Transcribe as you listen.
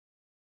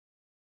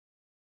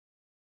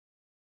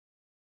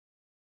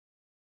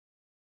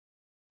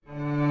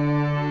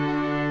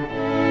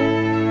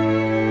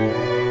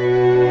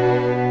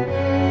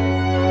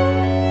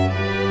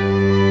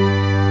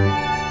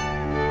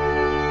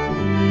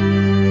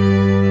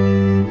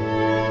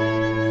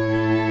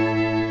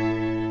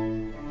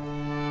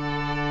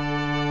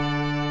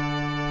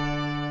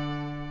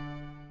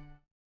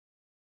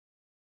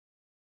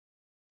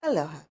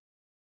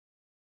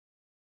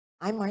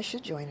I'm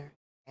Marsha Joyner,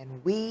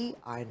 and we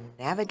are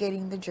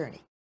navigating the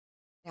journey.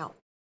 Now,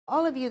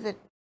 all of you that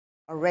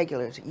are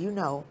regulars, you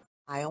know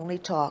I only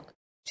talk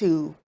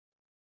to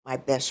my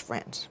best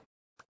friends.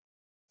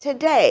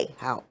 Today,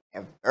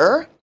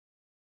 however,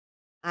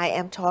 I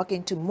am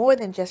talking to more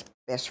than just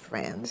best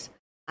friends.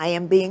 I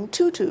am being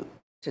tutu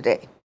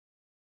today.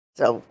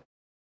 So,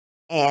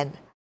 and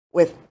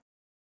with,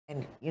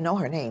 and you know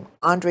her name,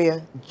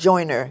 Andrea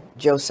Joyner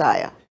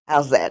Josiah.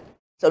 How's that?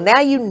 So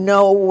now you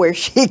know where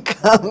she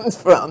comes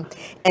from.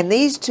 And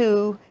these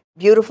two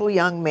beautiful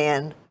young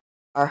men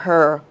are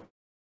her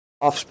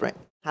offspring.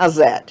 How's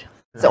that?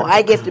 So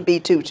I get to be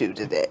tutu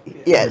today.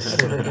 Yes.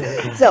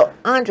 So,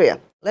 Andrea,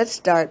 let's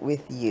start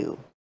with you.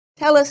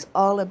 Tell us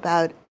all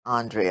about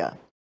Andrea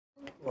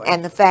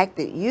and the fact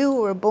that you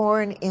were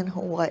born in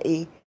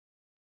Hawaii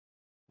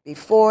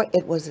before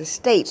it was a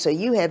state. So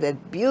you have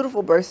that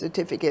beautiful birth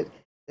certificate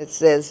that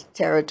says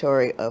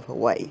Territory of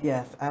Hawaii.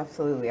 Yes,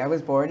 absolutely. I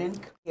was born in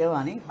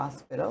Kealani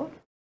Hospital,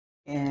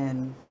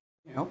 and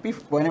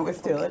when it was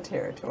still a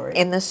territory.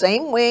 In the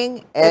same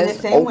wing as in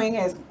the same wing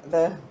as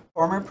the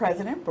former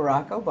President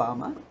Barack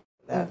Obama.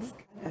 That's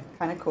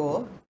kind of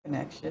cool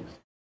connection.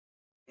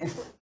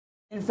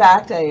 In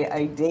fact,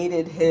 I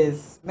dated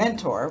his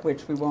mentor,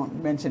 which we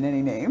won't mention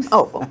any names.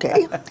 Oh,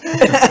 okay.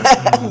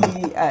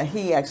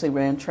 He actually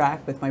ran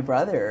track with my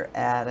brother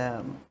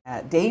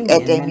at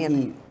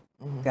Damien.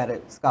 And he got a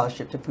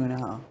scholarship to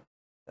Punahou.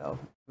 So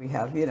we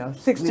have,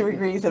 6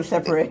 degrees of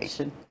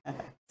separation.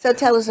 So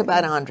tell us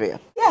about Andrea.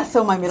 Yeah,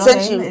 so my middle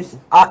name is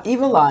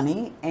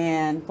Ivalani,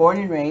 and born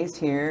and raised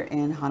here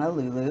in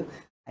Honolulu.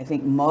 I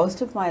think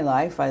most of my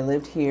life I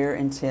lived here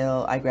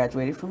until I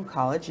graduated from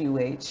college,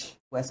 UH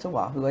West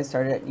Oahu. I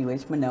started at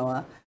UH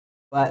Manoa,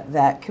 but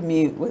that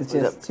commute was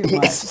just too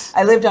much.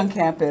 I lived on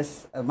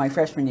campus my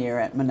freshman year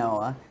at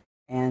Manoa,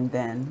 and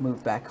then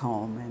moved back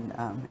home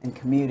and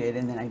commuted,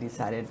 and then I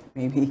decided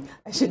maybe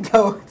I should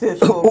go to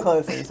school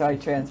closer, so I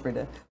transferred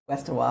to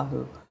West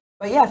Oahu.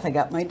 But yes, I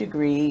got my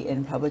degree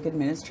in public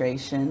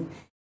administration,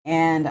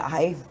 and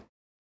I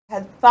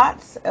had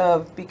thoughts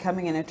of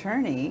becoming an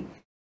attorney,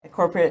 a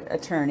corporate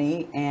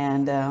attorney,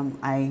 and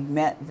I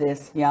met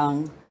this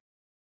young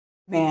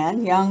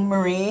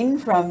Marine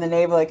from the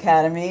Naval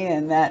Academy,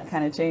 and that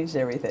kind of changed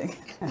everything.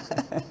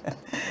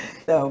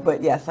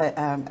 But yes,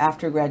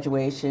 after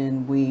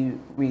graduation, we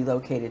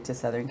relocated to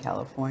Southern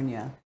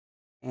California,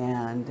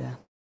 and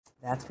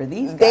that's where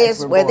these guys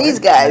That's where these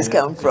guys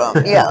come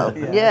from. Yeah.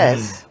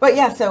 Yes. But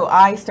yeah, so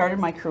I started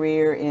my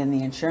career in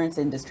the insurance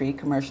industry,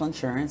 commercial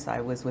insurance. I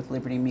was with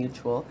Liberty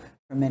Mutual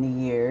for many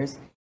years,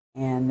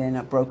 and then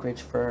a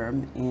brokerage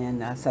firm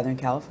in Southern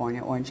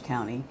California, Orange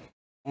County.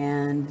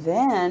 And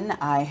then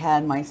I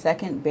had my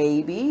second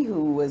baby,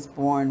 who was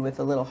born with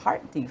a little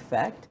heart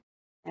defect.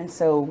 And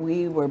so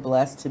we were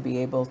blessed to be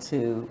able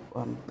to,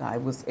 I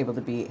was able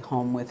to be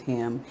home with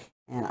him.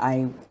 And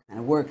I kind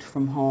of worked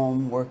from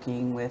home,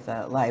 working with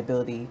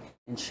liability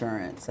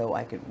insurance, so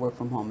I could work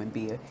from home and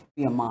be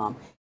a mom.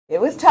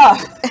 It was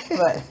tough,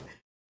 but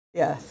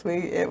yes,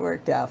 it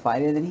worked out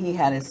fine. And then he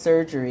had his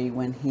surgery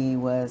when he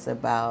was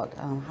about,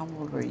 how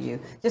old were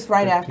you? Just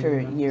right after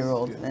a year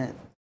old,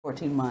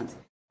 14 months,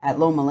 at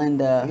Loma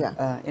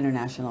Linda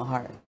International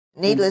Heart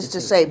Needless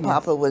Institute. To say, yes.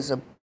 Papa was a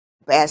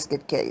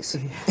basket case.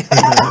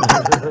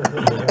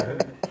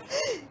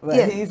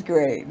 But he's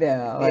great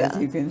now, as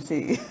you can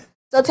see.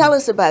 So tell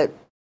us about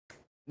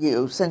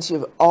you, since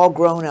you've all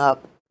grown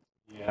up.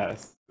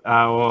 Yes.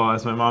 Well,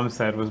 as my mom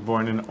said, was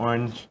born in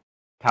Orange,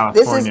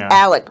 California. This is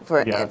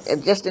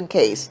Alec, just in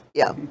case.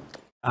 Yeah.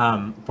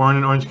 Born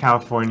in Orange,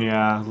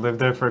 California, lived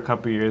there for a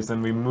couple years,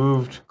 and we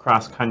moved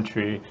cross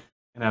country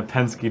in a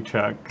Penske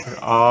truck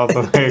all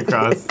the way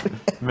across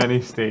many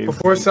states.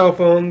 Before cell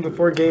phone,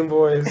 before Game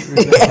Boys,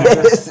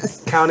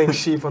 just counting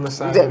sheep on the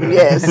side.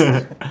 Yes.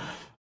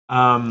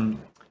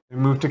 We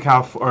moved to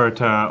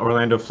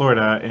Orlando,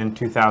 Florida in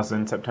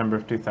 2000, September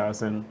of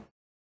 2000.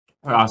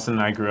 Where Austin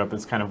and I grew up.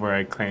 It's kind of where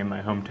I claim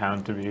my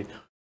hometown to be,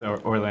 so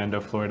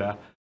Orlando, Florida.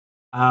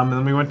 And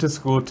then we went to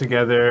school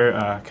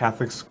together,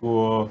 Catholic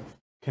school,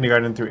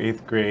 kindergarten through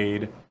 8th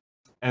grade.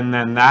 And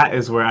then that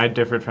is where I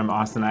differed from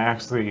Austin. I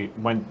actually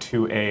went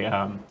to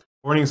a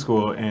boarding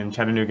school in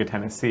Chattanooga,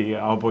 Tennessee,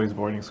 an all-boys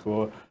boarding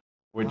school,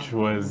 which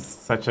was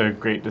such a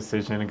great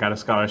decision. I got a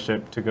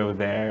scholarship to go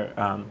there.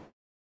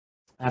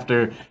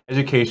 After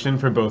education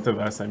for both of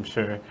us, I'm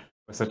sure,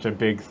 was such a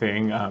big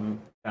thing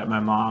that my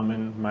mom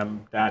and my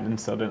dad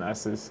instilled in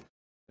us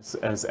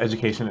as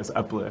education is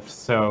uplift.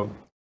 So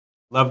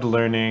loved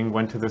learning,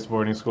 went to this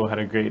boarding school, had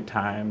a great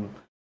time.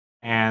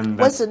 And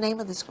what's the name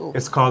of the school?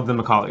 It's called the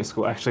Macaulay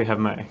School. I actually have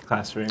my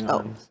class ring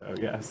on, so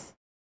yes.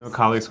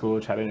 Macaulay School,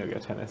 Chattanooga,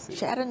 Tennessee.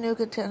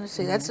 Chattanooga,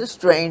 Tennessee. That's a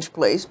strange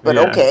place, but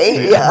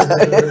okay. Yeah.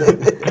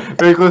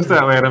 Very close to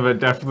Atlanta, but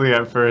definitely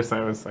at first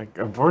I was like,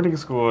 a boarding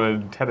school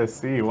in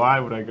Tennessee, why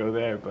would I go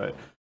there? But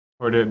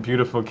for a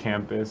beautiful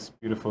campus,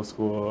 beautiful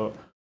school,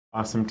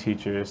 awesome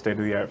teachers,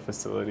 state-of-the-art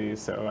facilities,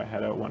 so I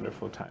had a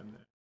wonderful time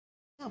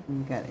there.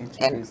 You got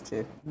introduced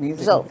to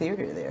music so- and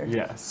theater there.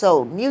 Yes.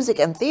 So music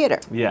and theater.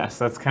 Yes,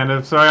 that's kind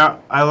of, so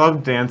I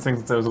love dancing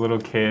since I was a little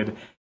kid,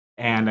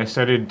 and I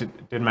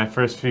did my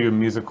first few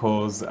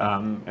musicals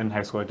in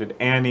high school. I did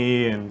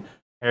Annie and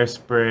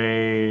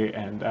Hairspray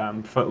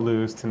and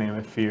Footloose, to name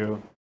a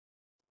few.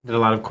 Did a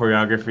lot of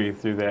choreography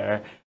through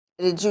there.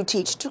 Did you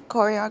teach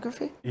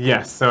choreography?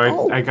 Yes, so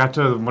Oh. I got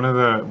to, one of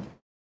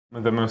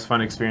the most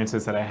fun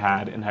experiences that I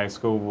had in high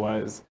school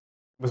was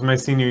my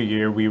senior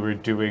year. We were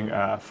doing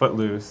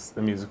Footloose,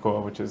 the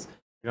musical, which is, if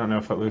you don't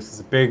know, Footloose is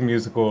a big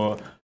musical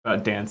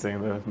about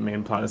dancing. The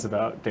main plot is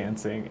about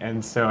dancing.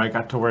 And so I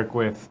got to work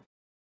with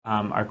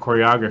our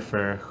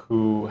choreographer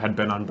who had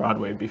been on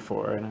Broadway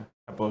before in a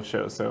couple of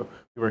shows. So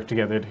we worked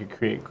together to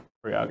create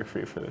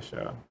choreography for the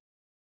show.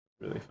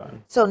 Really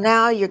fun. So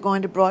now you're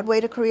going to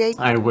Broadway to create?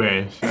 I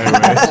wish.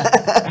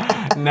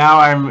 Now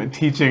I'm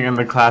teaching in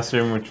the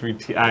classroom, which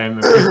I am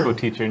a preschool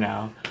teacher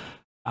now.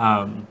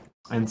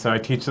 And so I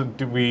teach,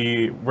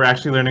 we're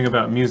actually learning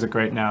about music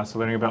right now. So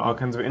learning about all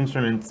kinds of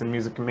instruments and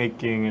music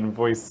making and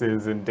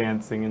voices and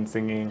dancing and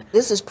singing.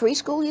 This is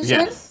preschool, you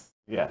said? Yes,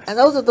 yes. And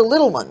those are the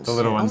little ones? The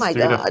little ones, oh my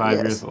 3 God, to 5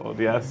 yes. years old.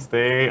 Yes,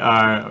 they're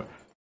Now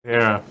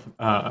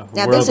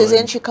this is in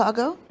whirlwind.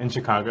 Chicago? In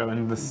Chicago,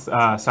 in the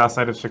south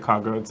side of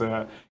Chicago. It's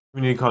a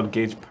community called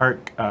Gage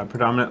Park,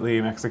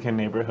 predominantly Mexican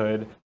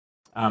neighborhood.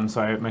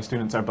 So my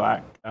students are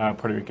Black,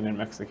 Puerto Rican, and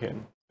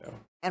Mexican. So.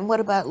 And what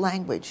about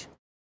language?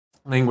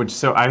 Language.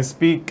 So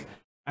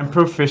I'm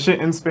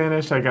proficient in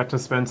Spanish. I got to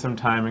spend some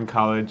time in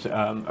college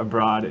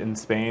abroad in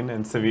Spain,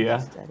 in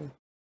Sevilla,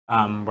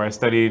 where I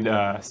studied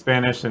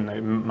Spanish, and I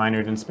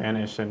minored in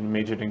Spanish and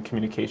majored in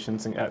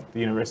communications at the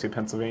University of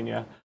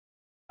Pennsylvania.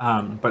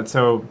 But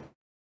so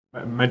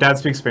my dad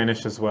speaks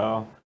Spanish as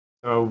well.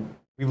 So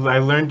I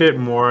learned it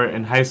more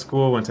in high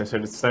school once I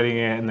started studying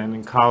it, and then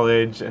in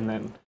college, and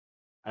then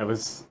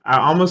I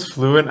almost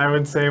fluent, I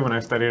would say, when I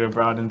studied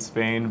abroad in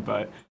Spain,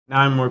 but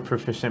now I'm more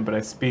proficient, but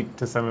I speak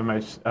to some of my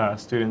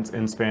students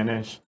in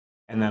Spanish,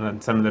 and then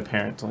some of the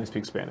parents only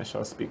speak Spanish, so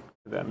I'll speak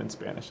to them in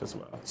Spanish as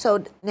well.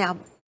 So now,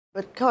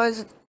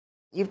 because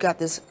you've got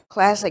this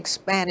classic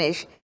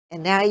Spanish,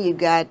 and now you've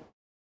got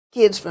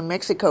kids from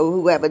Mexico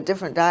who have a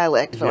different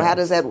dialect, so how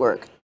does that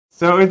work?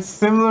 So it's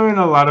similar in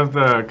a lot of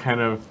the kind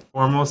of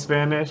formal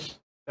Spanish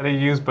that I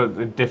use, but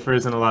it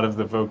differs in a lot of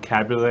the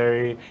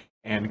vocabulary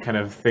and kind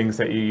of things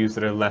that you use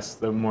that are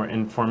the more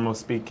informal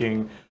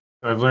speaking.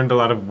 So I've learned a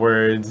lot of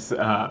words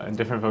and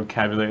different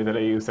vocabulary that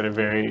I use that are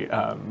very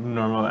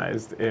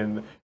normalized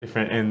in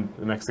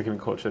the Mexican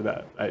culture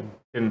that I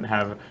didn't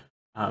have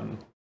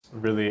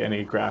really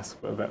any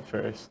grasp of at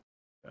first.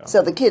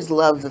 So the kids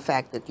love the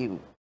fact that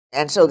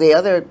and so the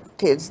other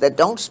kids that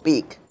don't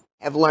speak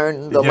have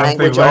learned the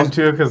language. Yes, they learn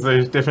too, because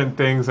there's different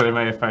things that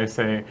if I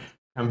say,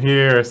 come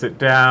here, or sit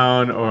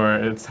down, or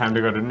it's time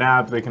to go to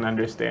nap, they can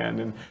understand.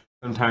 And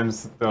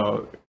sometimes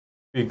they'll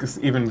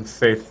even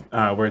say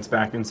words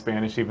back in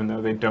Spanish, even though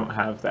they don't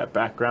have that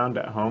background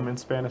at home in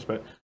Spanish.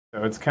 But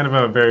so it's kind of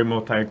a very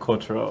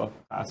multicultural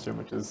classroom,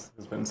 which has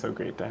been so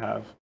great to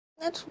have.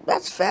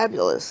 That's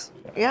fabulous.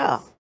 Yeah.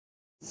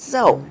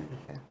 So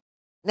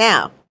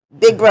now,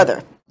 Big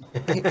Brother.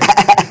 Big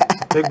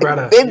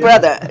brother. Big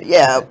brother.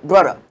 Yeah,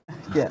 brother.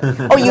 Yes.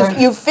 Oh,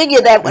 you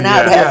figured that one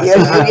out, have you?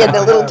 Yes. In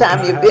the little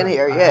time you've been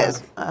here,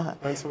 yes.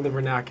 Learn some of the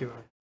vernacular.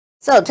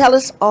 So tell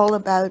us all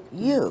about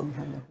you.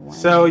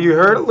 So you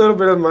heard a little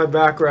bit of my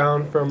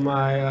background from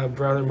my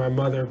brother and my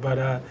mother,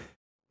 but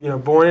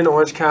born in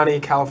Orange County,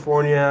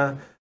 California.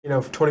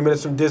 20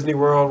 minutes from Disney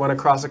World, went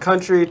across the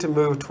country to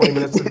move 20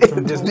 minutes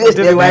from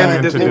Disneyland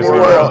to Disney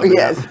World.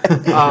 Yes.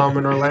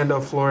 In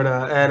Orlando,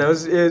 Florida, and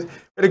it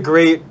had a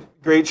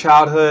great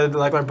childhood.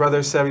 Like my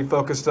brother said, we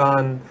focused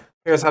on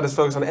parents had to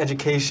focus on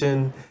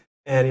education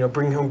and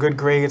bring home good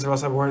grades, or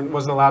else I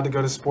wasn't allowed to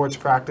go to sports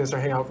practice or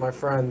hang out with my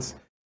friends.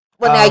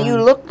 Well, now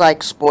you look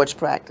like sports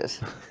practice.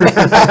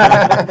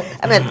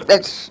 I mean,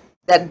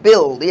 that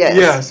build,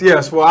 yes.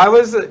 Yes. Well, I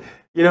was, an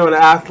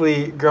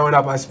athlete growing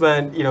up. I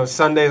spent,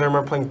 Sundays, I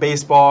remember playing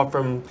baseball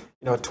from,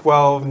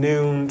 12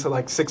 noon to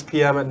like 6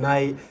 p.m. at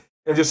night.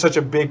 It was just such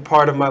a big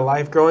part of my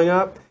life growing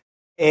up.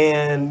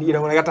 And,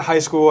 when I got to high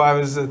school, I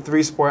was a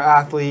 3-sport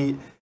athlete.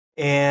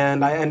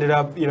 And I ended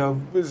up,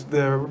 was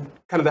the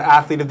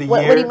athlete of the year.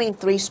 What do you mean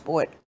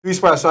 3-sport?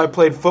 3-sport. So I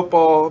played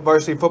football,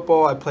 varsity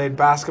football. I played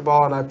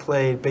basketball, and I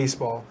played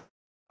baseball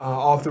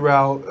all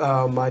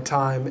throughout my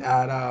time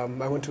at. I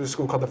went to a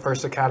school called the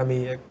First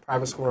Academy, a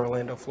private school in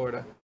Orlando,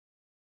 Florida.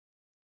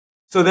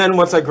 So then,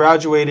 once I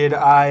graduated,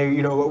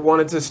 I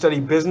wanted to study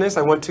business.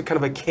 I went to kind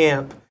of a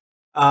camp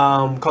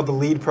called the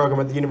LEAD program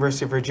at the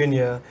University of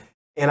Virginia.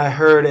 And I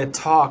heard a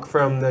talk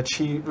from the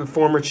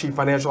former chief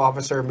financial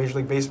officer of Major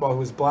League Baseball, who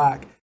was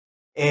Black.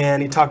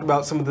 And he talked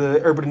about some of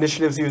the urban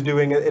initiatives he was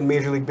doing in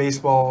Major League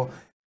Baseball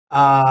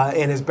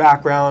and his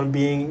background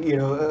being,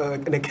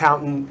 an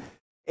accountant.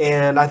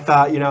 And I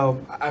thought,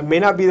 I may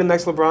not be the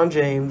next LeBron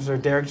James or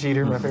Derek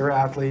Jeter, my favorite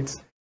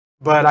athletes,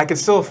 but I could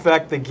still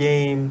affect the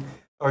game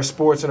or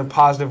sports in a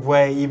positive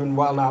way, even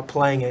while not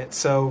playing it.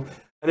 So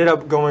I ended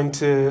up going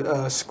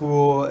to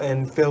school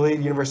in Philly,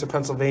 University of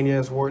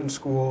Pennsylvania's Wharton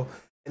School,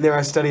 and there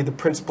I studied the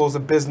principles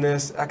of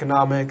business,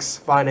 economics,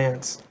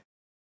 finance,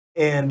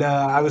 and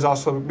I was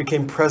also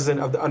became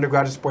president of the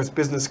undergraduate sports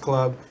business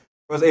club.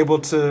 I was able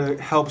to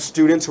help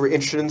students who are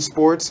interested in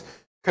sports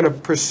kind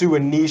of pursue a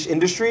niche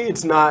industry.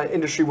 It's not an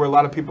industry where a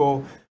lot of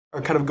people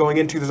are kind of going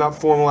into. There's not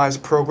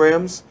formalized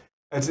programs.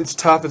 It's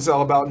tough. It's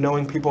all about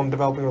knowing people and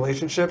developing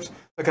relationships.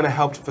 I kind of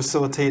helped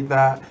facilitate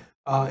that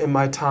in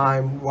my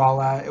time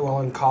while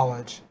in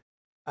college.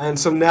 And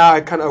so now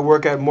I kind of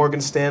work at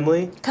Morgan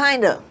Stanley.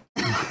 Kind of.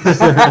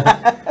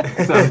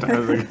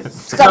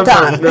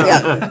 Sometimes. No.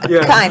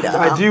 Yeah. Kind of.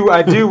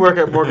 I do work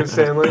at Morgan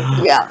Stanley.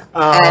 Yeah.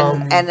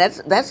 And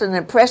that's an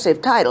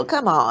impressive title.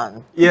 Come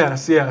on.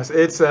 Yes.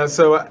 It's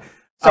so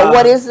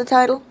what is the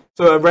title?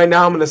 So right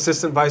now I'm an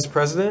assistant vice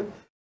president,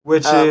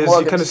 which is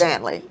Morgan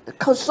Stanley.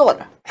 Sort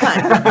of.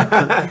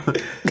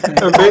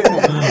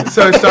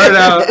 So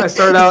I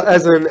started out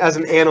as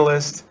an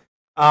analyst.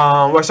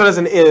 I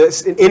started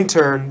as an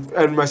intern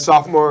in my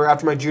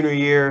after my junior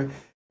year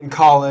in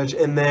college,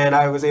 and then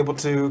I was able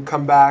to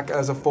come back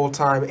as a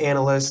full-time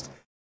analyst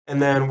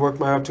and then work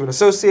my way up to an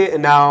associate,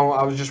 and now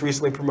I was just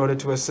recently promoted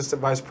to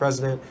assistant vice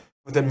president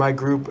within my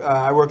group.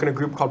 I work in a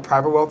group called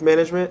Private Wealth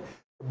Management.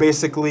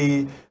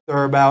 Basically, there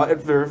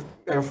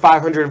are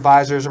 500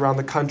 advisors around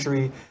the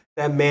country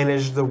that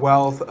manage the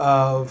wealth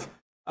of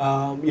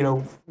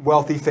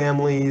wealthy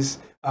families,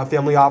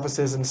 family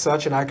offices, and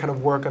such. And I kind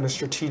of work on a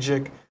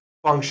strategic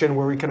function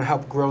where we can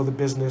help grow the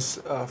business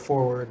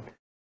forward.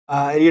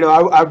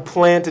 I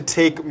plan to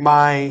take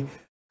my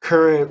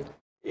current,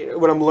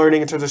 what I'm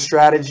learning in terms of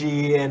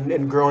strategy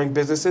and growing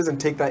businesses and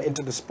take that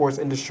into the sports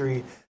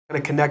industry, kind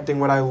of connecting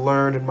what I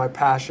learned and my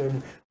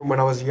passion from when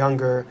I was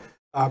younger,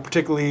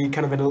 particularly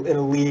kind of in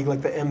a league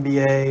like the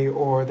NBA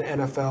or the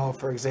NFL,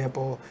 for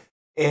example.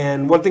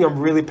 And one thing I'm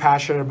really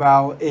passionate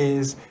about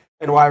is,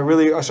 and why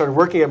I started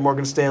working at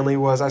Morgan Stanley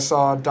was I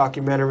saw a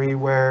documentary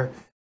where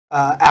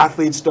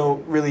athletes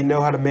don't really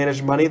know how to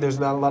manage money. There's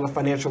not a lot of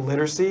financial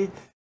literacy.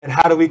 And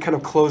how do we kind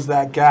of close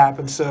that gap?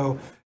 And so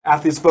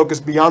athletes focus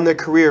beyond their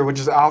career, which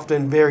is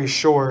often very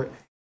short,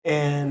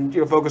 and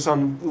focus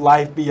on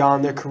life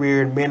beyond their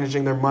career and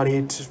managing their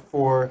money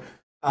for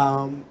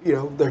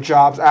their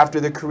jobs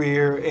after their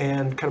career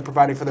and kind of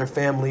providing for their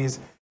families,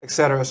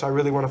 etc. So I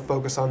really want to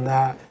focus on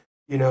that,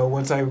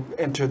 once I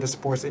enter the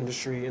sports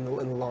industry in the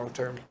long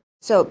term.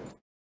 So,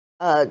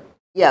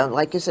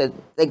 like you said,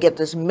 they get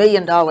this $1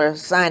 million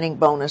signing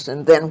bonus,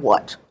 and then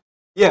what?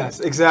 Yes,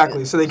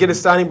 exactly. So they get a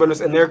signing bonus,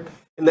 and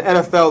in the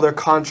NFL, their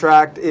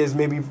contract is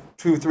maybe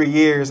 2-3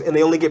 years, and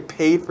they only get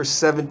paid for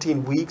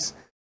 17 weeks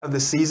of the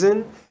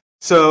season.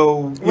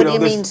 So what do you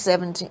mean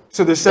 17?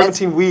 So there's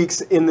 17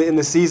 weeks in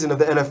the season of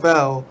the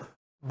NFL,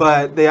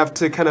 but they have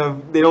to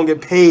they don't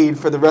get paid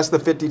for the rest of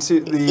the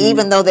 52.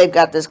 Even though they've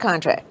got this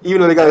contract. Even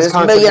though they got this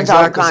contract, $1 million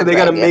exactly. So they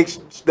got to yeah. make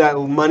that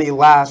money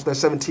last for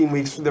 17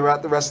 weeks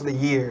throughout the rest of the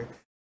year.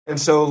 And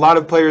so a lot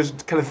of players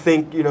kind of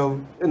think,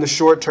 in the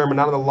short term and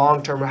not in the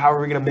long term, how are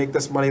we going to make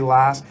this money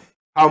last?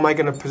 How am I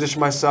going to position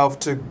myself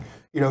to,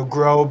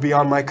 grow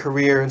beyond my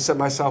career and set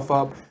myself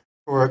up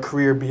for a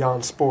career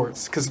beyond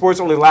sports? Because sports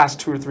only last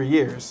 2 or 3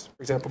 years.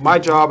 For example, my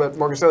job at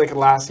Morgan Stanley could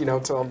last,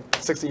 until I'm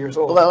 60 years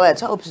old. Well,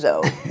 let's hope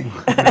so.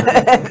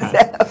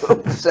 Let's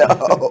hope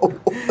so.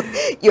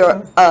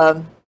 Your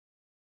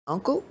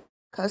uncle,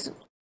 cousin,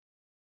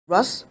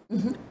 Russ?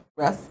 Mm-hmm.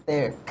 Russ,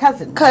 their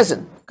cousin.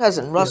 Cousin,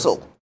 Russell.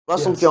 Yes.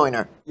 Russell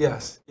Joyner.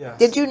 Yes.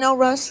 Did you know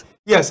Russ?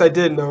 Yes, I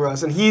did know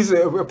Russ. And he's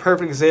a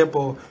perfect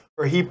example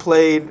where he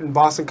played in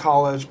Boston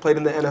College, played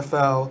in the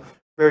NFL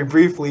very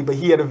briefly, but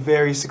he had a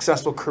very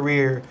successful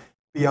career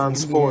beyond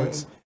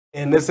sports.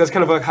 And that's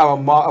kind of like how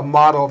a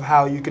model of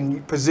how you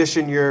can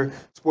position your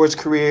sports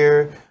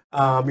career,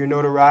 your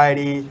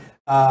notoriety,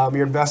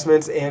 your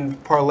investments,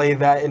 and parlay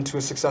that into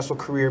a successful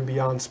career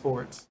beyond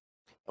sports.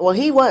 Well,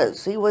 he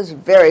was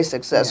very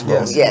successful.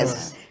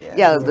 Yes.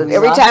 Yeah.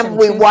 Every time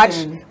we watch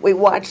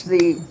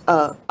the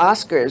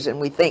Oscars and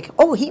we think,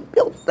 oh, he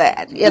built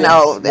that.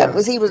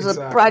 He was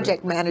a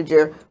project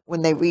manager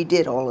when they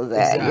redid all of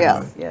that.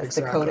 Exactly. Yes,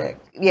 the Kodak.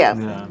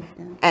 Yeah.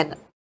 And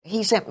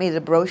he sent me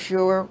the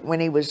brochure when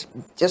he was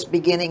just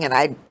beginning, and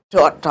I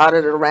taught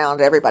it around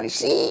to everybody.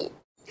 See,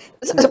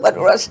 this is what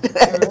Russ does.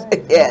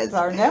 Right. Yes, that's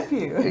our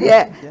nephew.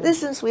 Yeah.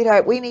 Listen,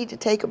 sweetheart, we need to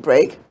take a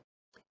break,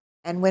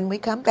 and when we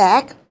come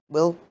back,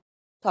 we'll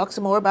talk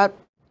some more about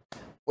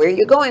where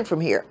you're going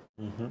from here.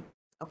 Mm-hmm.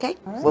 Okay?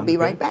 Right. We'll be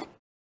right back.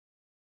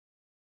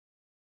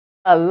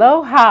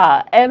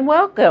 Aloha and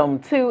welcome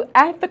to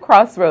At the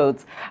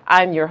Crossroads.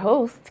 I'm your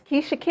host,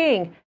 Keisha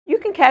King. You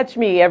can catch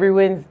me every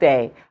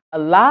Wednesday,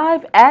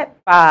 live at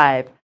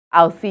 5.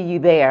 I'll see you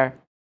there.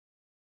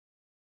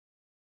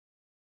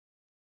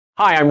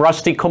 Hi, I'm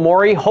Rusty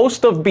Komori,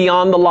 host of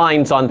Beyond the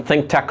Lines on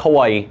ThinkTech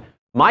Hawaii.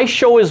 My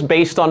show is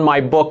based on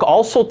my book,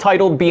 also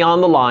titled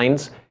Beyond the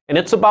Lines, and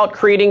it's about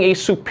creating a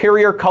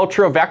superior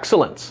culture of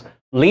excellence,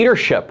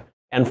 leadership,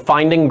 and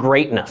finding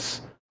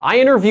greatness. I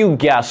interview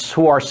guests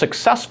who are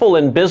successful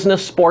in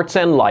business, sports,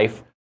 and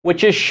life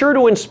which is sure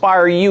to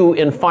inspire you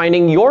in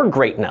finding your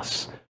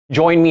greatness.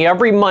 Join me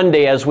every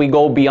Monday as we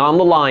go beyond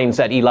the lines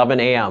at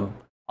 11 a.m.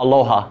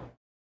 Aloha.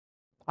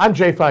 I'm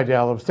Jay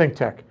Fidel of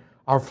ThinkTech.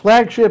 Our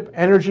flagship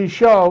energy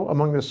show,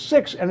 among the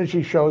 6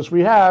 energy shows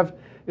we have,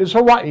 is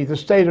Hawaii, the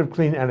State of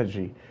Clean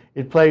Energy.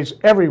 It plays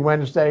every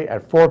Wednesday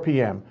at 4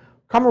 p.m.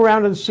 Come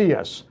around and see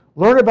us.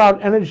 Learn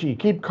about energy.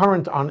 Keep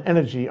current on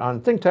energy on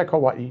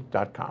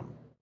thinktechhawaii.com.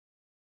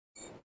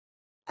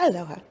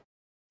 Aloha.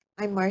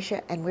 I'm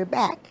Marsha, and we're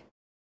back.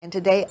 And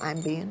today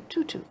I'm being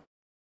Tutu.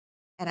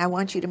 And I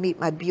want you to meet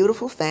my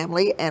beautiful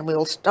family, and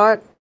we'll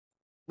start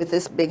with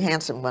this big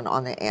handsome one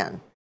on the end.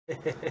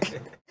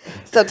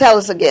 So tell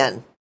us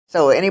again.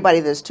 So anybody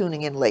that's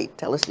tuning in late,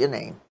 tell us your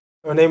name.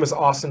 My name is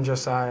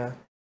Josiah,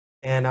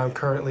 and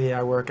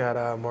I work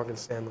at Morgan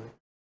Stanley.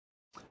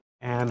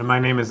 And my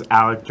name is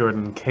Alec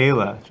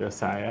Kayla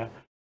Josiah,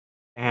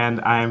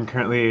 and I'm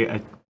currently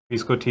a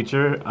preschool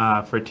teacher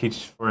for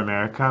Teach for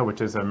America,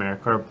 which is an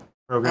AmeriCorps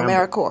program.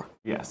 AmeriCorps.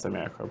 Yes,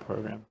 AmeriCorps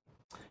program.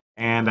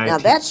 And now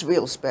that's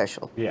real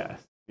special.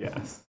 Yes,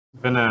 yes.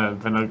 It's been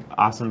an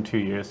awesome 2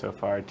 years so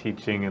far,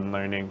 teaching and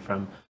learning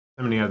from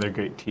so many other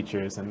great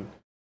teachers and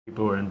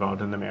people who are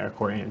involved in the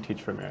AmeriCorps and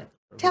Teach for America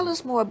program. Tell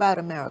us more about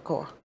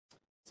AmeriCorps.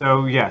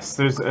 So yes,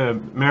 there's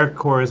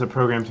AmeriCorps is a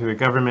program through the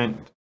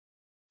government,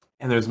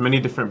 and there's many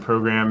different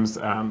programs.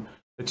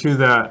 The two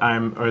that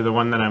the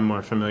one that I'm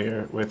more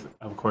familiar with,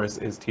 of course,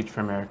 is Teach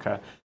for America.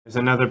 There's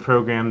another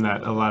program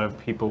that a lot of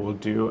people will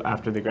do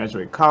after they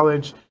graduate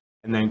college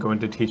and then go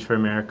into Teach for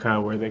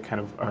America, where they kind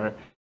of are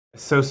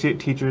associate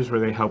teachers, where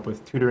they help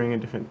with tutoring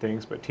and different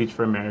things. But Teach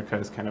for America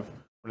is kind of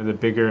one of the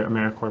bigger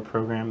AmeriCorps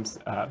programs.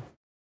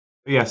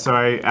 Yeah, so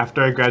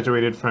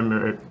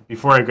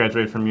before I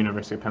graduated from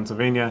University of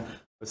Pennsylvania, I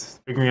was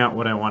figuring out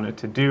what I wanted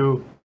to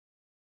do,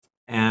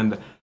 and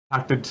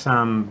talked to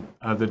some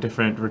of the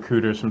different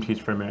recruiters from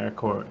Teach for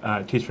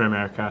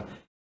America,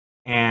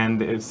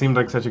 and it seemed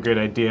like such a great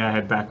idea. I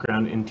had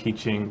background in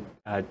teaching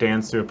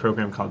dance through a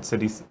program called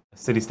City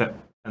Step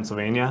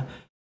Pennsylvania,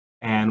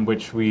 and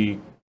which we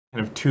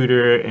kind of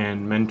tutor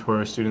and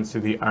mentor students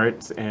through the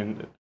arts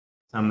and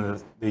some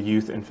of the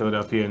youth in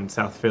Philadelphia and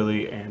South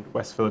Philly and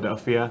West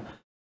Philadelphia.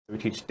 We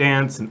teach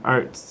dance and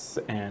arts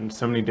and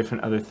so many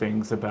different other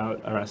things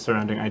about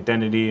surrounding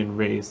identity and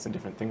race and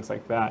different things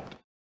like that.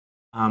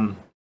 So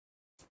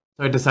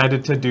I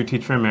decided to do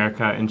Teach for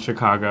America in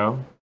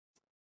Chicago,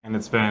 and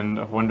it's been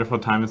a wonderful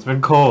time. It's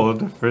been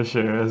cold, for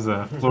sure, as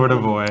a Florida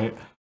boy,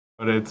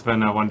 but it's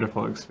been a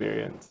wonderful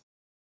experience.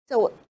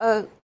 So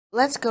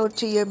let's go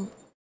to your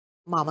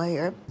mama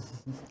here.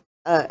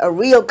 A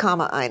real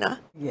Kama Aina.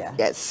 Yeah.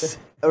 Yes,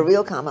 a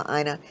real Kama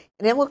Aina.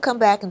 And then we'll come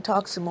back and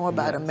talk some more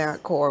about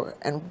AmeriCorps,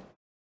 and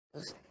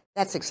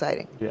that's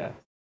exciting. Yeah.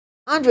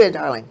 Andrea,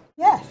 darling.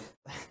 Yes.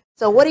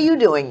 So what are you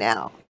doing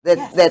now?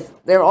 That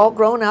they're all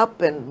grown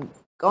up and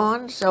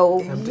gone,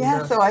 so...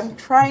 Yeah, so I'm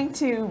trying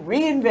to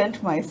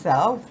reinvent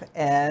myself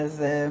as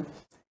a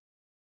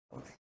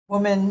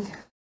woman,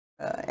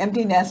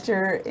 empty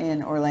nester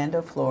in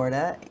Orlando,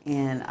 Florida,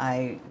 and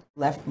I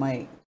left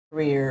my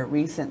career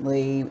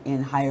recently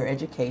in higher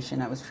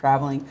education. I was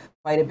traveling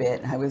quite a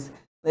bit. I was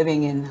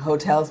living in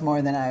hotels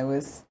more than I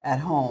was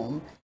at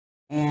home.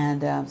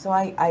 And so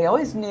I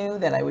always knew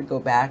that I would go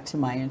back to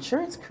my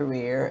insurance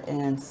career.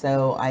 And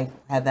so I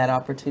had that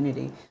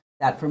opportunity.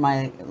 That for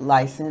my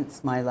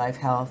license, my life,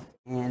 health,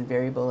 and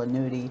variable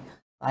annuity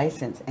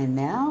license. And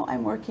now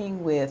I'm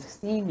working with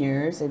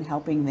seniors and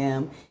helping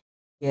them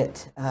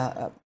get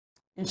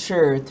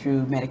insured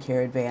through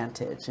Medicare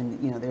Advantage.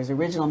 And, you know, there's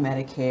original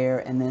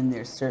Medicare, and then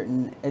there's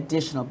certain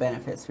additional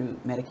benefits through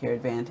Medicare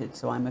Advantage.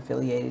 So I'm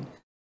affiliated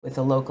with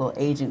a local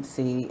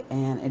agency.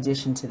 And in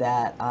addition to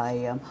that,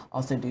 I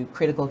also do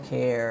critical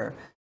care,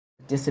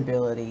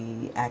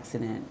 disability,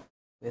 accident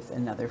with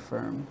another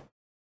firm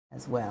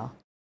as well.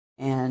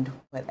 And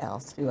what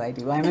else do I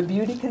do? I'm a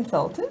beauty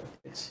consultant,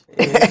 which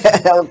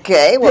is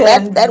okay, well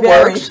that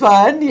very works.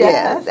 Fun, yes.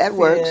 Yeah, that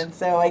works. And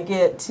so I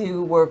get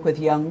to work with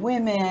young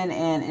women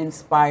and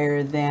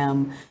inspire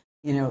them,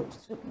 you know,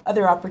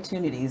 other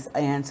opportunities,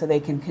 and so they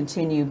can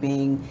continue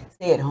being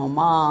stay-at-home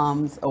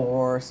moms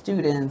or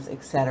students,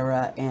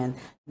 etc., and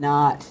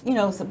not, you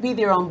know, so be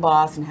their own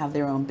boss and have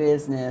their own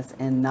business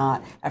and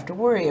not have to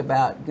worry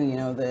about, you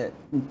know, the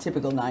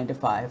typical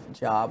 9-to-5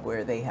 job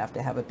where they have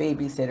to have a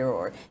babysitter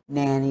or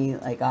nanny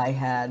like I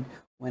had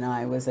when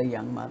I was a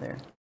young mother.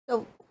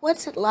 So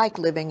what's it like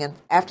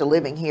after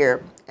living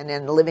here and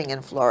then living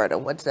in Florida?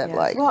 What's that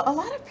like? Well, a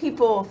lot of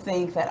people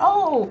think that,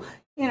 oh,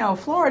 you know,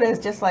 Florida is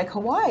just like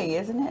Hawaii,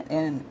 isn't it?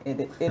 And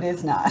it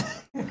is not.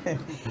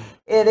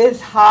 It is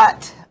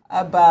hot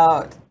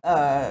about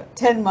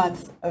 10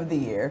 months of the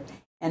year.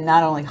 And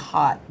not only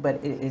hot, but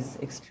it is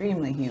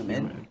extremely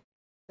humid.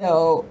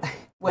 So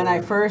when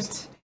I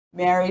first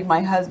married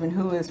my husband,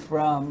 who is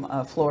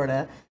from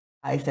Florida,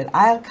 I said,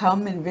 I'll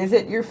come and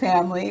visit your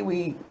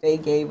family. They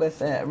gave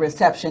us a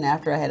reception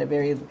after I had a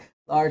very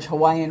large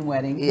Hawaiian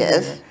wedding.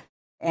 Yes. Here.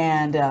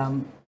 And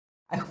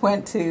I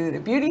went to the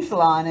beauty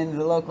salon in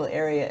the local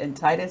area in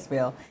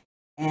Titusville,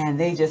 and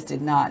they just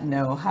did not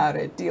know how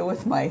to deal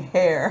with my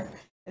hair.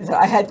 And so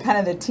I had kind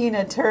of the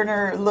Tina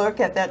Turner look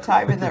at that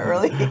time in the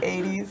early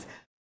 80s.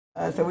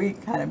 So we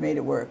kind of made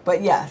it work.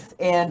 But yes,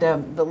 and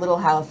the little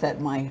house that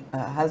my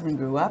husband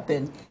grew up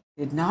in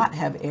did not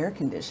have air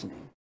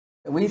conditioning.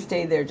 So we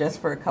stayed there just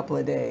for a couple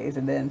of days,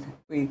 and then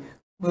we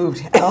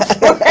moved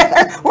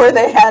elsewhere where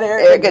they had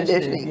air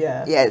conditioning.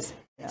 Yeah. Yes.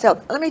 Yeah.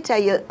 So let me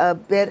tell you a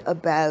bit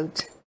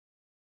about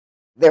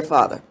their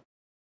father.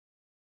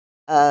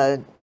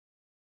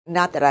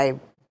 Not that I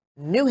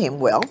knew him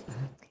well,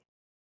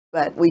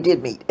 but we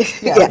did meet.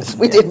 Yes,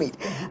 we did meet.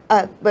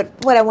 But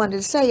what I wanted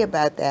to say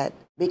about that,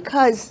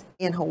 because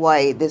in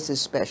Hawaii this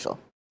is special,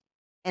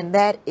 and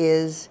that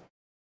is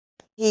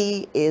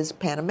he is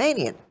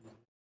Panamanian.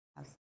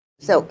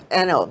 So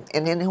I know,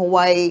 and in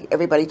Hawaii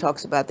everybody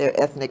talks about their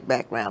ethnic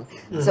background.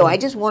 Mm-hmm. So I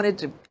just wanted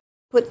to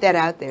put that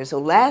out there. So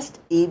last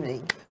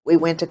evening we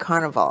went to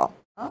Carnival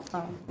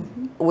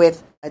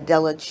with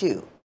Adela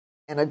Chu,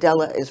 and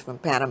Adela is from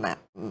Panama.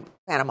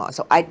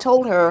 So I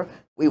told her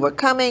we were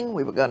coming,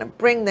 we were going to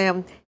bring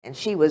them, and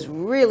she was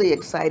really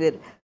excited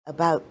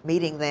about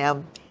meeting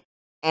them.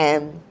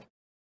 And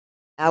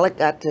Alec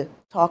got to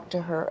talk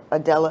to her,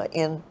 Adela,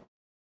 in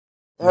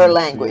her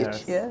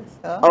language. Yes.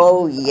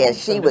 Oh,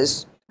 yes, she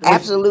was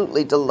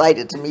absolutely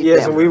delighted to meet them.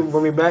 Yes, and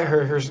when we met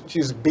her, she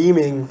was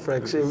beaming.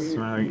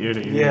 Smiling ear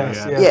to ear.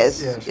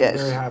 Yes. She was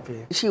very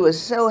happy. She was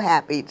so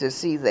happy to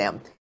see them,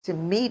 to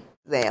meet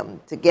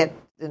them, to get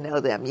to know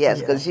them.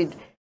 Yes, because she,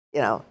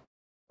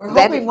 we're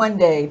hoping one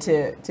day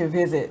to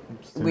visit.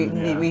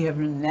 We have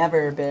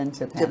never been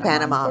to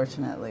Panama,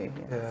 unfortunately.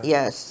 Yeah.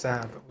 Yes.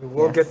 Sad, but we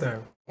will get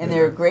there. And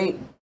their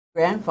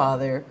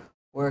great-grandfather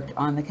worked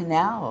on the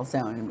canal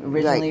zone,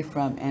 originally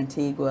from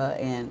Antigua,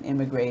 and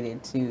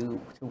immigrated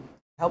to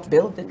help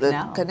build the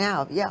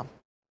canal. Yeah.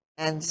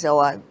 And so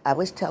I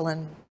was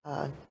telling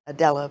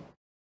Adela,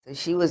 so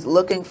she was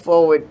looking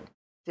forward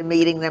to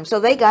meeting them. So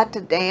they got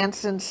to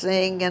dance and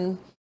sing and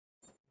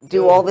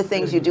do all the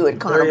things you do at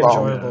Carnival.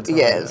 Very enjoyable time.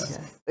 Yes.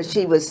 But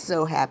she was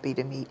so happy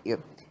to meet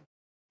you.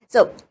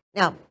 So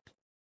now,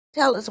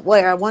 tell us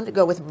where I want to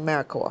go with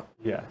AmeriCorps.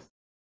 Yes.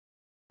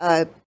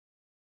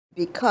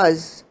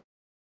 Because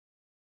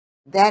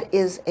that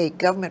is a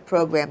government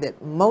program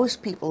that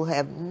most people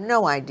have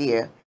no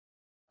idea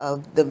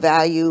of the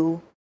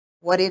value,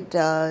 what it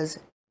does,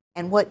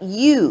 and what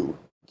you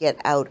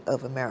get out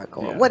of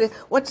AmeriCorps. Yes.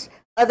 What's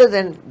other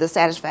than the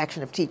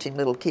satisfaction of teaching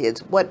little kids?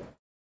 What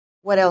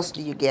else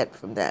do you get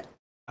from that?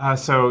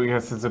 So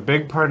yes, it's a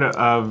big part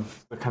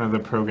of the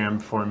program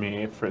for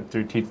me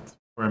through Teach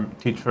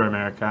for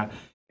America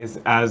is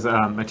as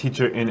a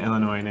teacher in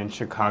Illinois and in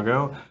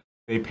Chicago.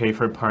 They pay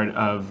for part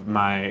of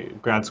my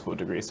grad school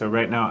degree. So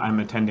right now I'm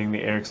attending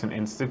the Erickson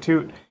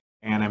Institute,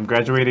 and I'm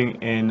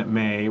graduating in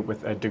May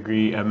with a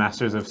degree, a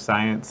Master's of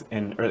Science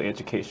in Early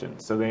Education.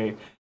 So they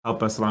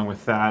help us along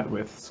with that,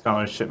 with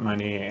scholarship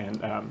money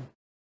and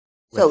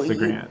with the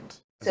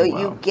grant. So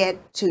you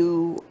get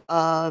to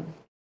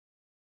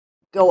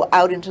go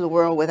out into the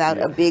world without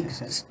a big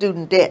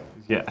student debt.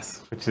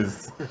 Yes, which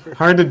is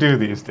hard to do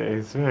these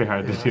days. Very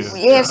hard to do.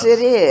 Yes, it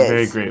is. I'm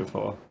very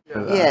grateful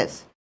for that.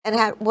 Yes.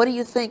 And what do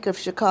you think of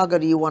Chicago?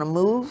 Do you want to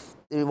move?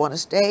 Do you want to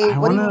stay?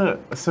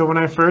 So when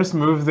I first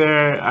moved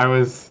there, I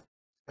was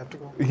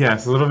skeptical.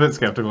 Yes, a little bit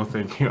skeptical.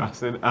 Thank you,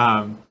 Austin.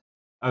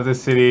 Of the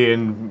city,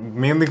 and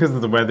mainly because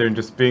of the weather and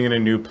just being in a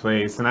new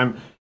place. And I'm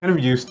kind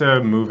of used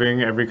to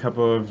moving every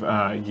couple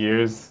of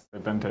years.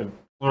 I've been to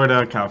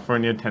Florida,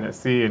 California,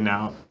 Tennessee, and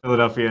now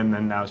Philadelphia, and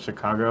then now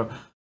Chicago.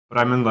 But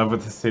I'm in love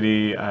with the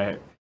city. I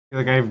feel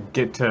like I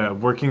get to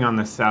working on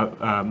the south,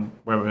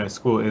 where my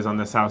school is on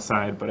the south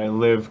side, but I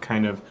live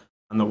kind of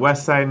on the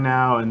west side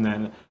now, and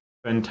then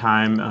spend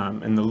time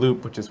in the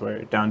Loop, which is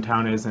where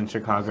downtown is in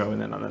Chicago,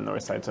 and then on the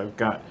north side. So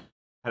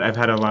I've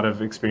had a lot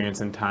of experience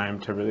and time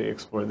to really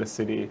explore the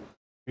city.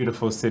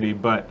 Beautiful city,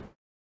 but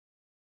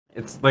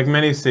it's like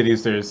many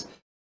cities, there's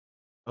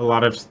a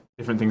lot of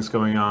different things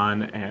going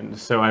on, and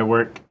so I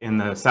work in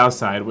the south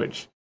side,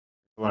 which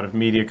a lot of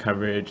media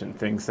coverage and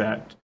things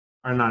that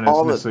are not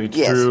necessarily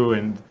true,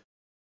 and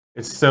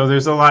so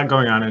there's a lot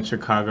going on in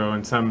Chicago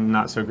and some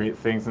not so great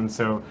things, and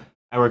so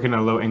I work in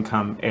a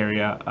low-income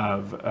area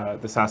of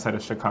the south side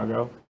of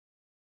Chicago,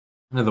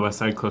 and the west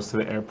side close to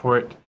the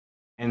airport.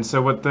 And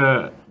so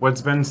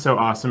what's been so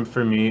awesome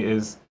for me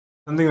is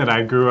something that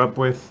I grew up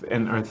with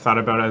or thought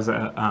about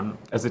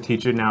as a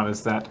teacher now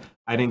is that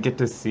I didn't get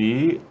to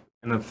see,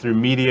 through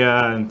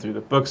media and through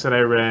the books that I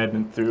read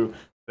and through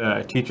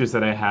the teachers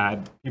that I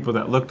had, people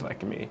that looked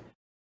like me.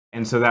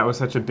 And so that was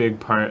such a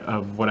big part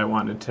of what I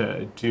wanted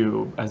to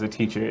do as a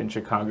teacher in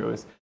Chicago,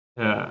 is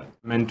to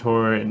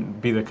mentor and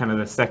be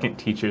the second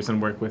teachers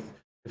and work with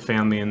the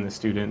family and the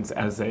students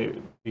as they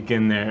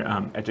begin their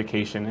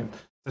education. And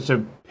such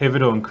a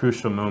pivotal and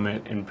crucial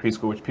moment in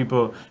preschool, which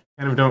people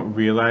kind of don't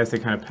realize. They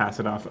kind of pass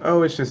it off.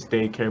 Oh, it's just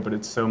daycare, but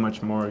it's so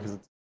much more, because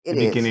it's the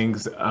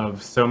beginnings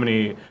of so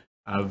many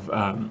of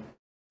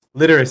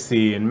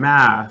literacy and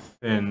math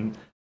and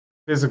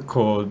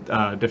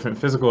different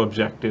physical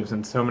objectives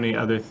and so many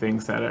other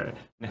things that are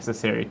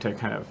necessary to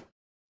kind of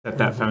set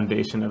that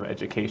foundation of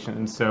education.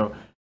 And so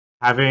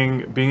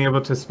being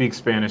able to speak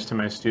Spanish to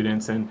my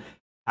students and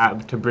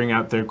to bring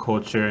out their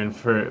culture, and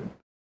for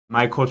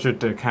my culture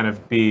to kind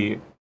of be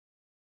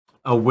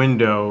a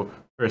window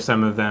for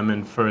some of them,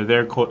 and for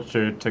their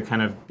culture to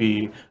kind of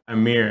be a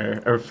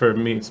mirror, or for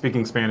me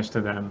speaking Spanish to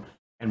them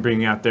and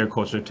bringing out their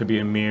culture to be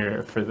a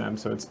mirror for them.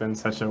 So it's been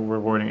such a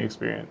rewarding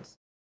experience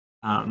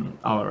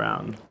all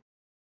around.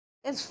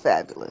 It's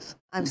fabulous.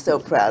 I'm so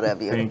proud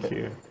of you. Thank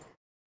you.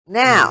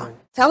 Now,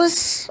 tell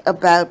us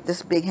about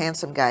this big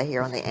handsome guy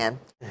here on the end,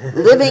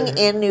 living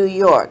in New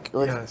York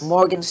with Yes.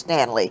 Morgan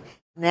Stanley.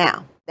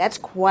 Now, that's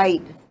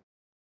quite,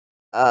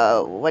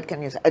 what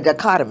can you say, a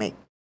dichotomy.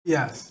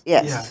 Yes.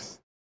 Yes. Yes.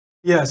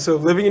 Yeah. So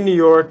living in New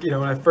York, when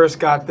I first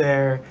got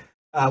there,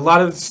 a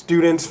lot of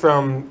students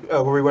from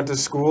where we went to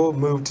school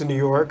moved to New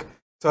York.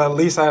 So at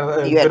least I had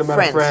a You had good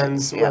amount of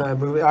friends, friends yeah. when I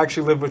moved. I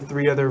actually lived with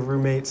 3 other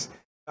roommates.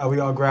 We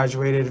all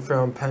graduated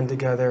from Penn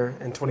together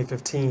in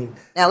 2015.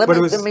 Now, But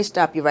it was- let me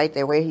stop you right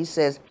there where he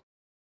says,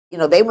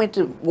 they went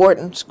to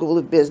Wharton School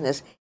of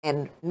Business,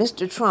 and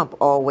Mr. Trump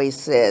always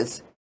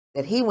says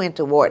that he went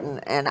to Wharton,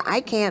 and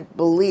I can't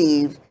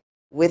believe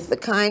with the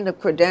kind of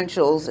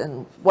credentials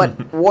and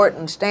what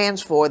Wharton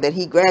stands for that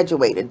he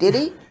graduated. Did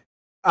he?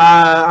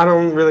 I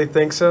don't really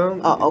think so.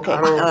 Oh, okay. I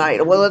All don't-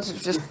 right. Well, let's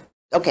just,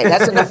 okay,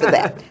 that's enough of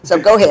that. So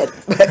go ahead.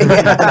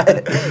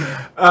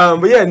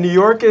 But yeah, New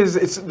York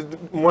it's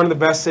one of the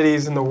best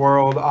cities in the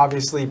world.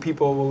 Obviously,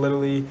 people will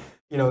literally,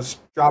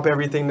 drop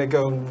everything to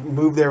go and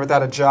move there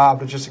without a job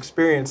to just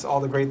experience all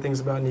the great things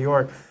about New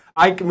York.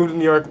 I moved to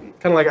New York,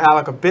 kind of like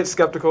Alec, a bit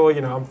skeptical.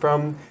 I'm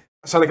from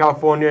Southern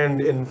California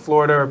and in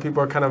Florida, where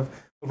people are kind of a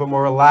little bit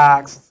more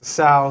relaxed. It's the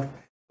South.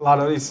 A lot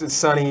of it's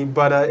sunny,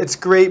 but it's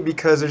great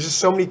because there's just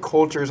so many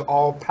cultures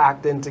all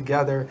packed in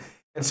together,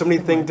 and so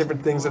many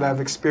different things that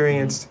I've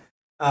experienced,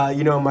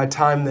 in my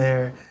time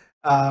there.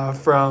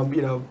 From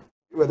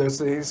whether it's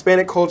the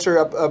Hispanic culture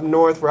up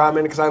north where I'm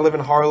in, because I live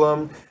in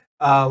Harlem.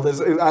 I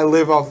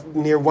live off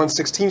near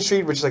 116th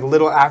Street, which is like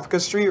Little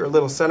Africa Street or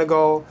Little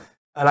Senegal,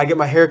 and I get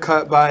my hair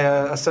cut by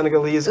a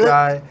Senegalese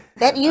guy.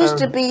 That used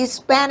to be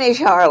Spanish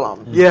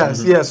Harlem. Yes,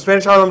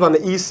 Spanish Harlem's on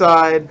the east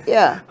side.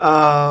 Yeah.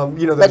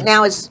 But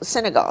now it's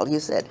Senegal, you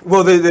said.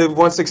 Well, the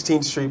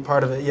 116th Street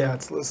part of it, yeah,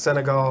 it's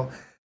Senegal.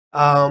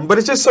 But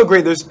it's just so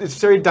great. It's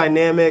very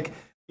dynamic.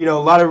 A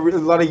lot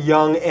of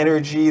young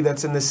energy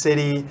that's in the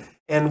city.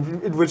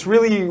 And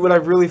what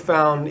I've really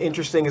found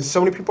interesting is so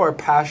many people are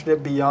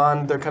passionate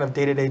beyond their kind of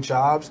day-to-day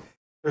jobs.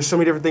 There's so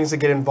many different things to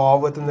get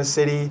involved with in the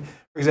city.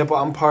 For example,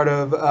 I'm part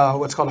of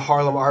what's called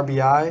Harlem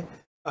RBI,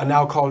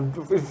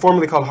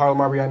 formerly called Harlem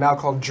RBI, now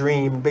called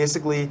DREAM.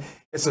 Basically,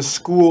 it's a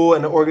school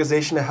and an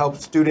organization to help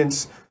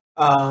students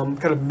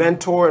kind of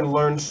mentor and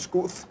learn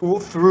school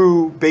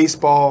through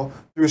baseball,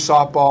 through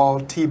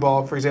softball,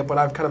 t-ball, for example. And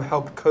I've kind of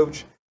helped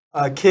coach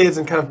kids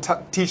and kind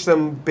of teach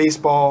them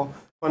baseball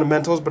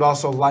fundamentals, but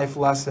also life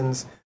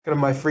lessons kind of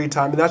my free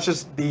time. And that's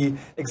just the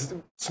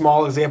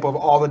small example of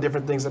all the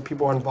different things that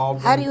people are involved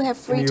in. How do you have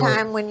in free New York.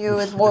 time when you're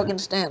with Morgan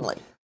Stanley?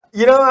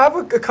 I have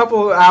a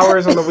couple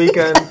hours on the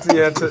weekend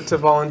to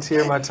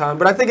volunteer my time.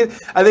 But I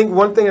think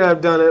one thing that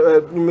I've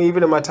done,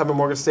 even in my time at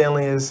Morgan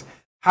Stanley, is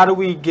how do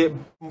we get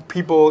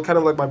people, kind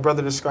of like my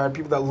brother described,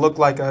 people that look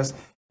like us,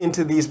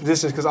 into these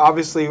positions? Because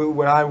obviously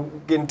when I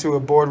get into a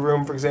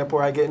boardroom, for example,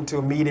 or I get into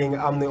a meeting,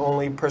 I'm the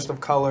only person of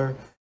color.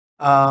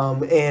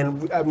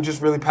 And I'm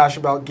just really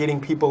passionate about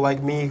getting people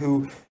like me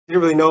who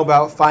didn't really know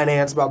about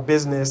finance, about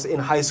business in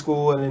high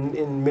school and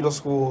in middle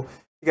school,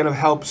 to kind of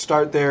help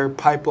start their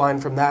pipeline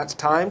from that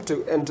time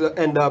to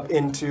end up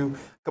into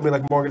a company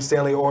like Morgan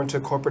Stanley or into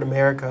corporate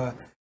America.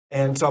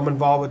 And so I'm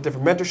involved with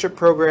different mentorship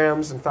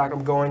programs. In fact,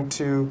 I'm going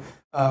to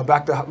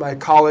back to my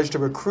college to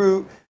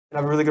recruit, and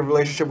I have a really good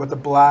relationship with the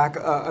Black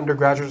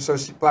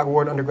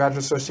Ward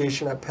Undergraduate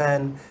Association at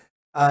Penn.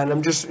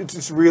 And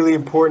it's really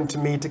important to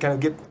me to kind of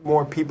get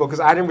more people, because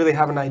I didn't really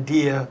have an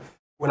idea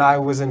when I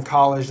was in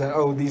college that,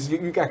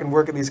 I can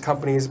work at these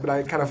companies, but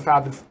I kind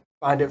of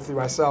find it through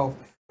myself.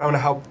 I want to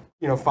help,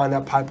 find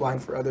that pipeline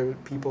for other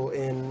people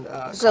in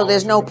So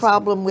there's college no and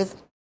problem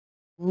with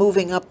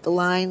moving up the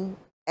line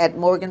at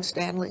Morgan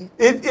Stanley?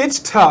 It's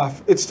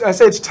tough. I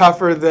say it's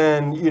tougher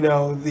than,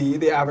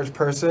 the average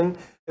person.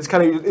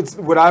 It's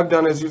what I've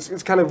done is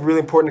it's kind of really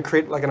important to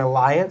create like an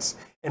alliance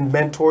and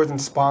mentors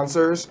and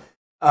sponsors.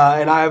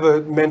 And I have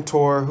a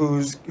mentor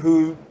who's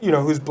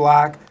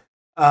Black,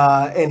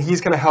 and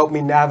he's going to help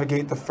me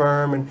navigate the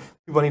firm and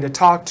people I need to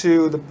talk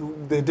to,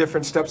 the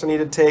different steps I need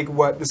to take,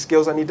 what the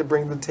skills I need to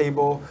bring to the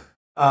table.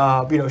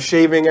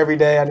 Shaving every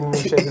day. I didn't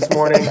even shave this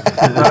morning.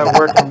 Not at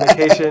work, on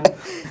vacation.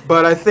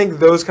 But I think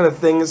those kind of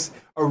things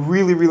are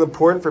really, really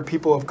important for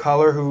people of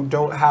color who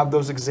don't have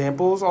those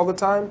examples all the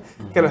time.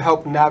 Kind of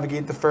help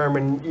navigate the firm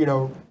and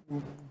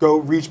go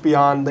reach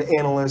beyond the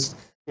analyst,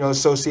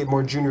 associate,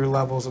 more junior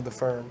levels of the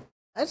firm.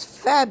 That's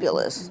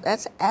fabulous.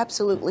 That's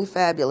absolutely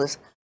fabulous.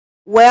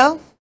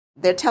 Well,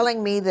 they're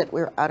telling me that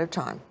we're out of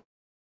time.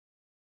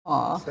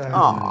 Aw.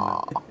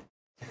 Aw.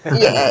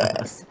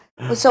 Yes.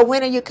 So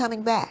when are you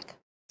coming back?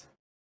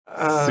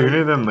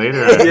 Sooner than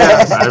later.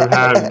 Yes. I've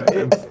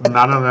had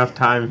not enough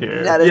time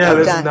here. Not Yeah, enough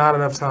there's time. not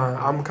enough time.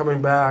 I'm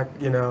coming back,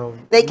 They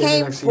maybe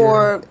came next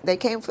year.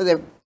 for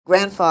their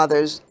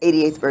grandfather's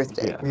 88th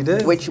birthday, Yeah. We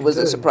did. which we was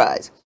a did.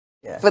 surprise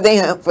Yeah.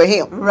 for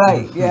him.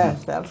 Right.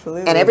 Yes.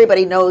 Absolutely. And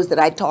everybody knows that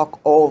I talk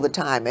all the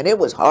time, and it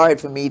was hard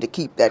for me to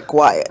keep that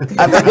quiet.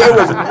 I mean, it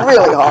was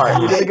really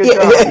hard. You did a good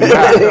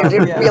job. It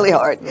was Yeah. really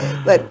hard.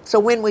 But so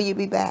when will you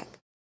be back?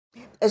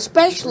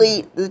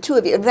 Especially the two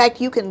of you. In fact,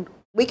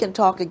 we can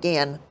talk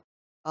again,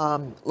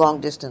 long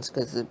distance,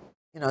 because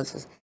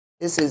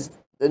this is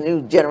the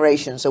new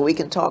generation, so we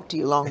can talk to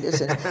you long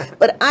distance.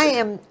 But I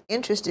am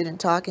interested in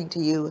talking to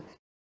you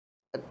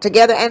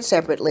together and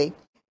separately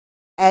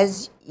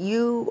as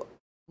you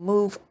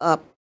move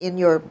up in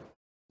your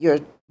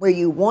where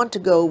you want to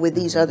go with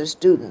these other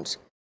students,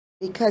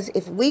 because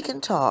if we can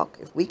talk,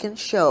 if we can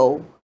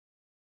show,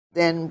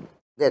 then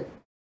that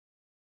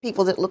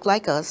people that look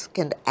like us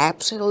can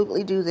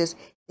absolutely do this,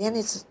 then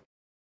it's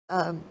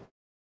a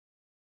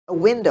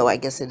window, I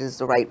guess it is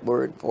the right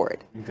word for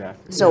it.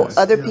 Exactly. So Yes,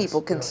 other yes,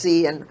 people can yes.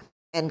 see, and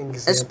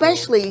Example,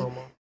 especially,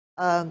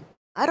 promo.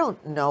 I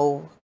don't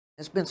know,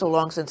 it's been so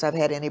long since I've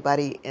had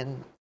anybody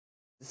in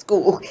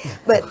school,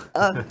 but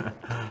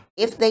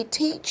if they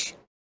teach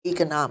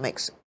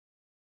economics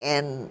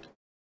and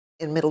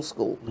in middle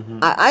school,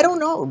 I don't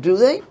know, do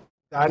they?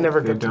 I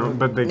never They got to don't,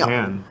 but they No.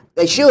 can.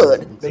 They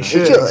should. They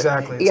should,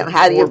 exactly. It's You know, a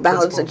how do you core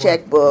balance a principle.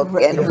 checkbook,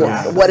 and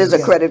Exactly. what is a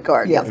Yeah. credit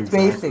card? Yes.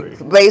 Exactly.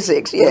 Basics.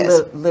 Basics,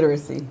 yes.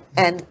 Literacy.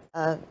 And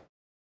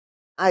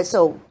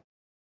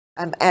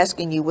I'm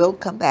asking you will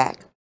come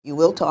back. You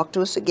will talk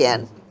to us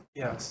again.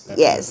 Yes.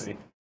 Yes.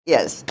 Definitely.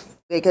 Yes,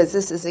 because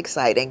this is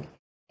exciting,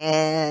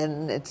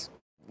 and it's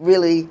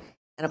really,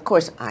 and of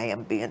course I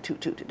am being two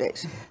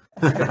days.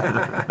 But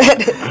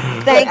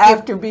Thank you.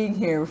 after being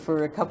here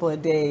for a couple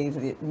of days,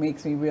 it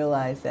makes me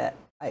realize that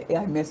I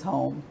miss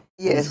home.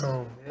 Yes,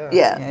 Yeah.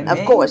 yeah, And of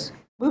maybe course.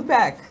 Move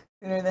back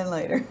sooner than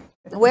later.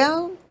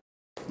 Well,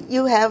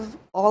 you have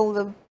all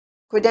the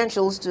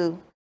credentials to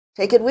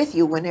take it with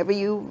you whenever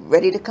you're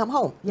ready to come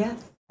home. Yes,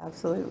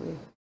 absolutely.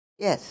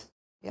 Yes,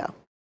 yeah.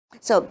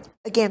 So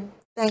again,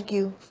 thank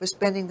you for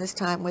spending this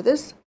time with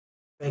us,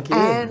 Thank you.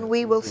 and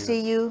we will see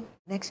you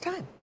next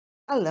time.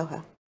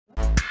 Aloha.